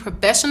other beauty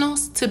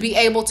professionals to be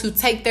able to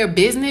take their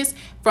business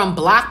from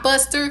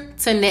Blockbuster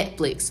to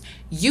Netflix.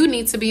 You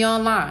need to be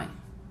online.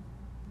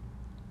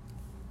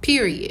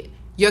 Period.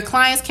 Your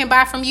clients can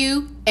buy from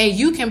you, and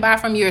you can buy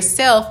from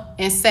yourself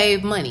and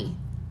save money.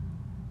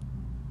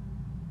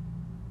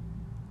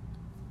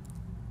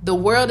 The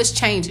world is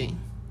changing.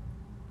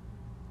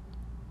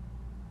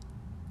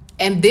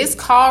 And this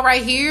call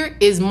right here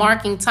is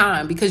marking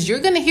time, because you're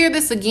going to hear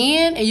this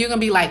again and you're going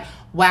to be like,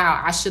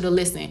 wow, I should have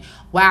listened.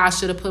 Wow, I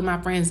should have put my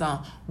friends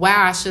on.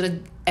 Wow, I should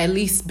have at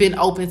least been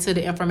open to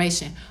the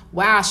information.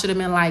 Wow, I should have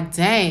been like,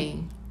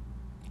 dang,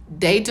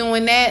 they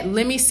doing that.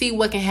 Let me see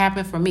what can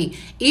happen for me.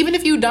 Even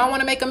if you don't want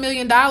to make $1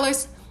 million,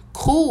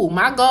 cool.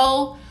 My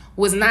goal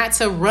was not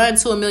to run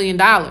to $1 million.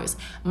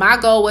 My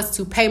goal was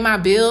to pay my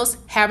bills,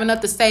 have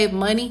enough to save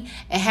money,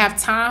 and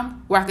have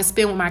time where I could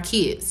spend with my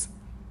kids.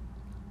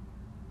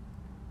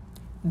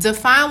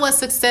 Define what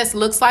success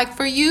looks like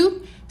for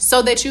you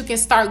so that you can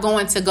start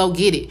going to go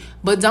get it.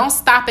 But don't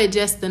stop at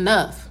just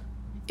enough.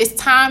 It's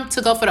time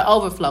to go for the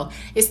overflow.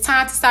 It's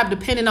time to stop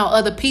depending on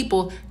other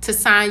people to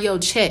sign your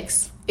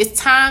checks. It's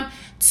time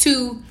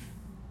to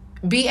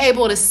be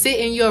able to sit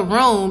in your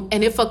room,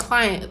 and if a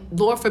client,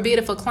 Lord forbid,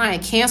 if a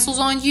client cancels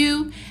on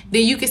you,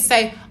 then you can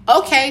say,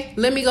 okay,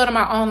 let me go to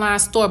my online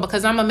store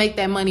because I'm going to make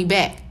that money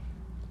back.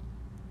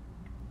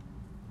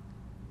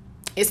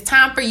 It's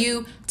time for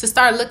you to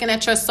start looking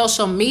at your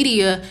social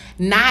media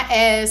not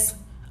as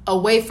a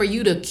way for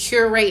you to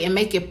curate and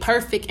make it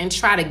perfect and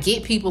try to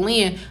get people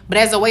in, but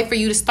as a way for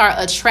you to start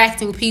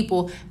attracting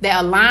people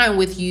that align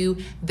with you,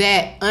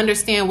 that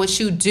understand what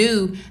you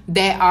do,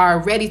 that are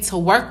ready to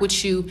work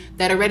with you,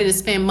 that are ready to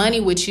spend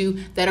money with you,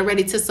 that are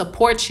ready to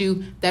support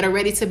you, that are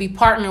ready to be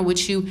partnered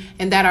with you,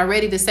 and that are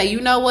ready to say, you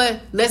know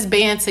what, let's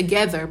band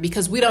together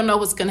because we don't know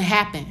what's going to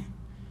happen.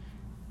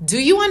 Do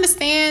you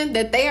understand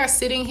that they are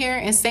sitting here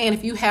and saying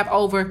if you have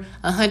over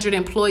 100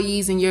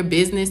 employees in your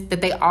business that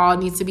they all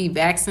need to be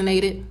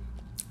vaccinated?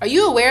 Are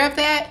you aware of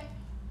that?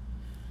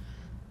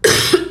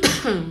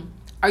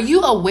 Are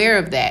you aware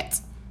of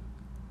that?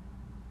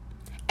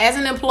 As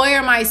an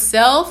employer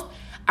myself,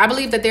 I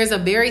believe that there's a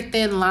very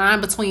thin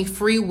line between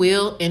free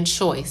will and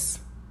choice.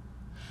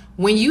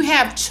 When you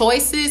have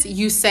choices,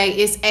 you say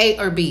it's A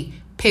or B.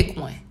 Pick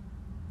one.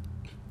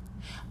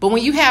 But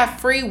when you have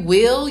free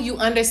will, you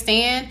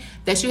understand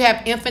that you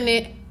have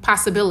infinite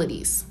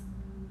possibilities.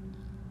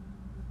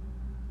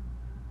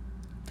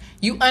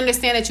 You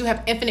understand that you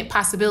have infinite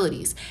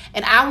possibilities.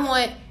 And I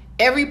want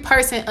every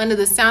person under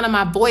the sound of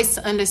my voice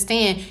to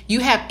understand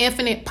you have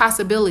infinite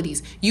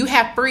possibilities. You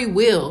have free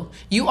will.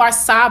 You are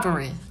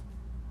sovereign.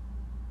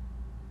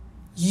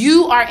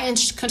 You are in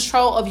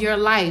control of your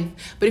life.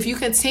 But if you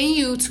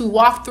continue to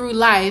walk through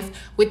life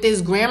with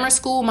this grammar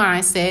school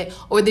mindset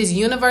or this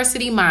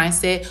university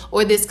mindset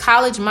or this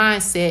college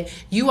mindset,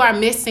 you are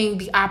missing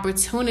the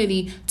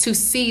opportunity to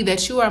see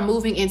that you are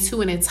moving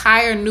into an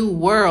entire new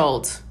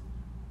world.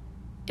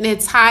 An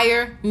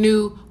entire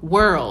new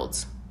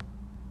world.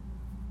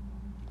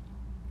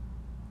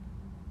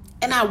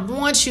 And I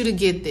want you to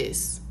get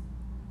this.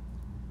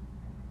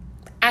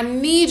 I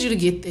need you to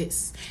get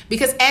this,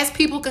 because as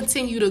people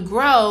continue to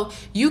grow,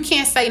 you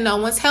can't say no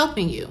one's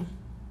helping you.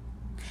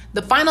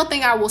 The final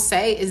thing I will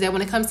say is that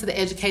when it comes to the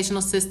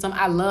educational system,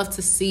 I love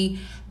to see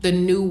the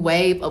new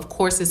wave of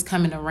courses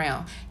coming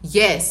around.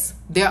 Yes,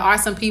 there are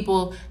some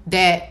people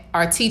that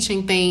are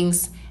teaching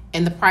things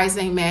and the price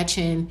ain't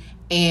matching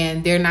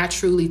and they're not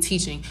truly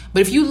teaching.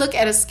 But if you look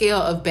at a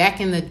scale of back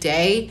in the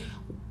day,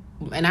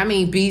 and I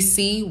mean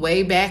BC,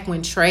 way back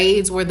when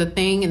trades were the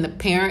thing and the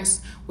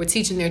parents were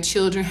teaching their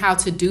children how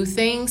to do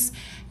things,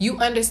 you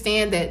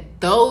understand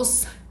that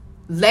those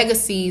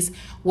legacies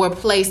were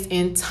placed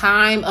in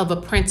time of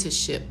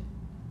apprenticeship.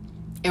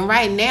 And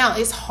right now,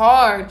 it's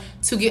hard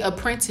to get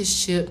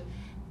apprenticeship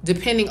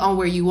depending on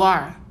where you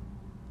are.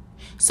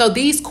 So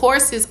these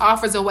courses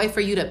offers a way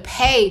for you to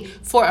pay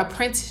for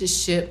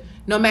apprenticeship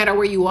no matter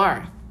where you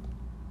are.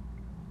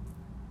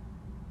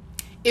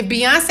 If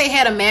Beyonce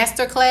had a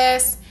master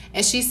class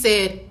and she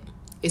said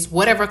it's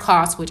whatever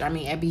cost, which I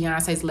mean at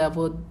Beyonce's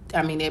level,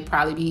 I mean it'd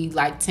probably be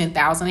like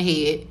 $10,000 a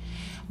head.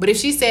 But if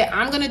she said,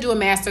 I'm going to do a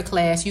master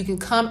class, you can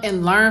come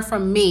and learn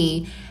from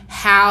me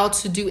how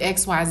to do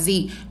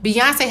XYZ.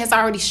 Beyonce has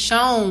already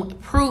shown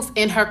proof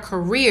in her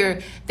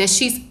career that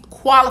she's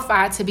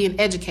qualified to be an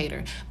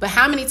educator. But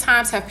how many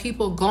times have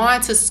people gone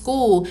to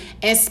school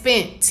and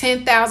spent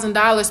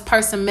 $10,000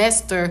 per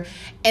semester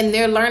and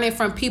they're learning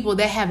from people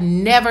that have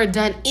never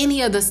done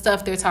any of the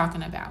stuff they're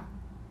talking about?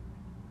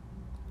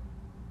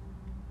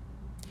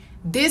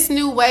 This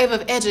new wave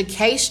of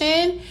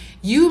education,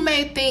 you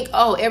may think,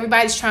 oh,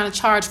 everybody's trying to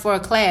charge for a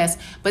class,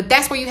 but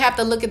that's where you have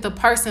to look at the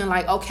person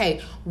like,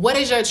 okay, what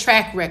is your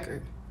track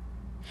record?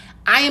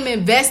 I am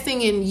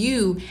investing in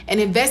you and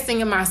investing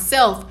in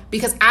myself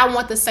because I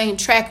want the same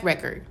track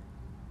record.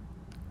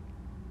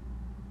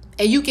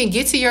 And you can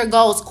get to your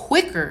goals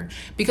quicker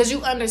because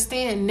you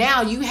understand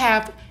now you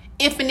have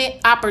infinite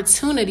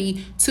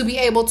opportunity to be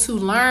able to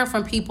learn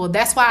from people.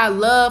 That's why I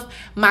love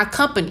my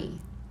company.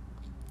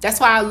 That's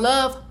why I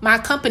love my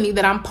company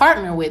that I'm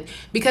partnered with,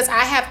 because I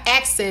have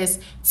access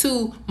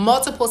to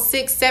multiple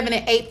 6, 7,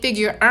 and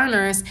 8-figure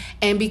earners.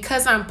 And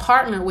because I'm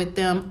partnered with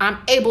them, I'm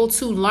able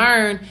to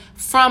learn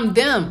from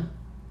them.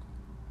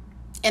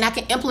 And I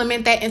can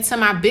implement that into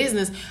my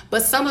business.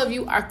 But some of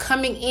you are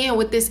coming in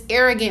with this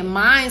arrogant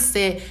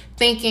mindset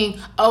thinking,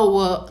 oh,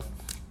 well,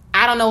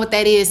 I don't know what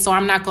that is, so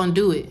I'm not going to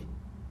do it.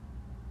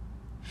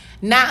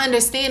 Not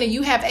understanding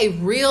you have a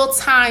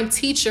real-time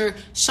teacher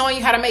showing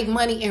you how to make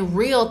money in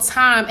real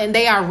time, and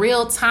they are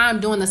real-time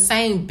doing the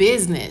same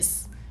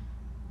business.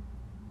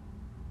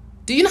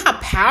 Do you know how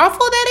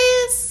powerful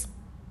that is?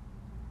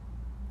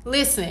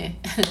 Listen,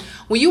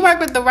 when you work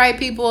with the right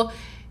people,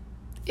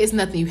 it's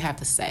nothing you have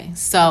to say.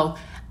 So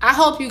I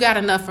hope you got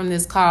enough from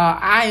this call.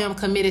 I am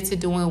committed to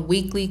doing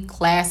weekly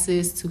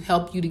classes to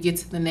help you to get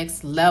to the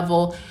next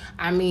level.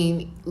 I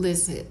mean,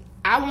 listen,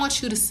 I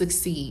want you to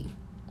succeed.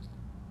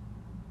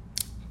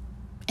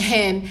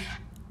 And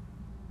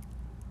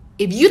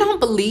if you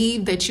don't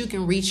believe that you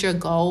can reach your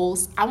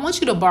goals, I want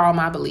you to borrow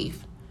my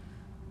belief.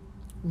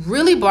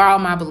 Really borrow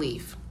my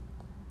belief.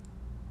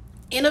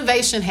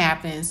 Innovation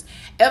happens.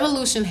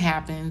 Evolution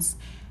happens.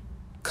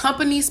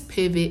 Companies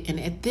pivot. And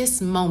at this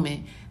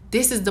moment,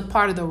 this is the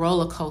part of the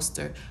roller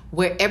coaster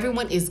where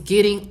everyone is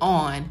getting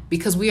on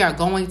because we are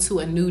going to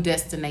a new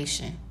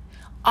destination.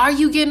 Are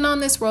you getting on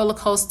this roller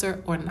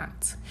coaster or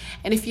not?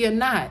 And if you're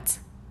not,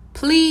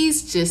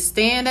 please just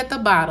stand at the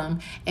bottom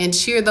and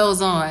cheer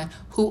those on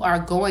who are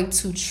going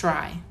to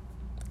try.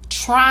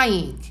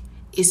 Trying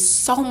is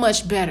so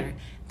much better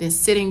than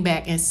sitting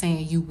back and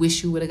saying you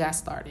wish you would have got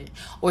started,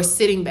 or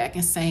sitting back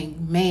and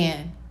saying,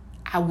 man,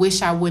 I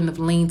wish I wouldn't have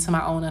leaned to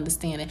my own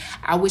understanding.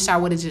 I wish I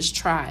would have just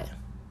tried.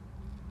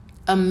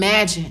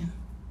 Imagine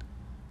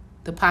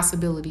the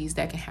possibilities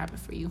that can happen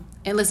for you.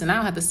 And listen, I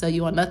don't have to sell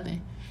you on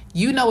nothing.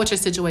 You know what your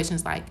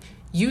situation's like.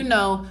 You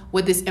know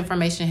what this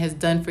information has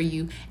done for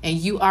you, and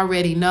you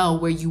already know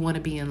where you want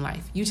to be in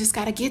life. You just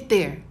got to get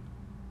there.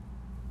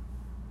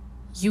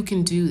 You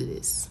can do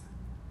this.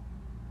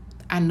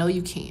 I know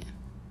you can.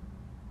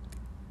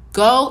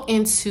 Go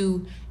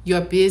into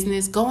your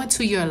business, go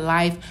into your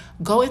life,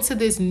 go into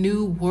this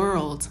new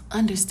world,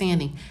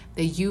 understanding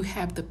that you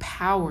have the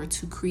power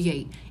to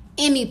create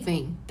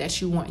anything that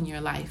you want in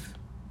your life.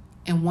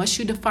 And once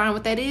you define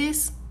what that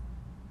is,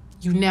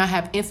 you now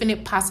have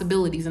infinite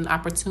possibilities and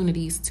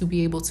opportunities to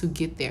be able to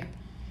get there.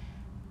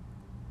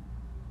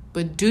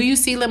 But do you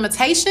see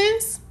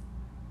limitations,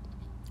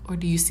 or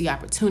do you see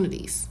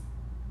opportunities?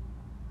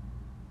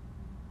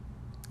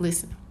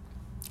 Listen,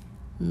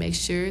 make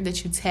sure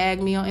that you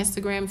tag me on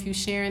Instagram if you're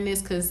sharing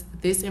this, because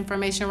this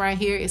information right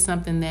here is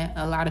something that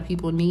a lot of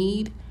people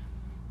need.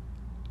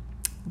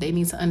 They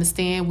need to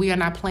understand we are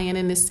not playing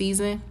in this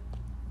season,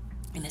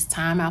 and it's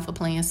time out for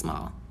playing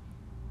small.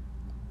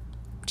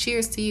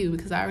 Cheers to you,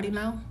 because I already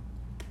know.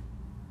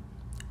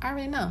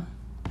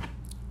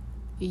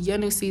 Your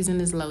new season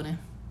is loading.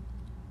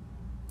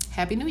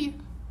 Happy New Year.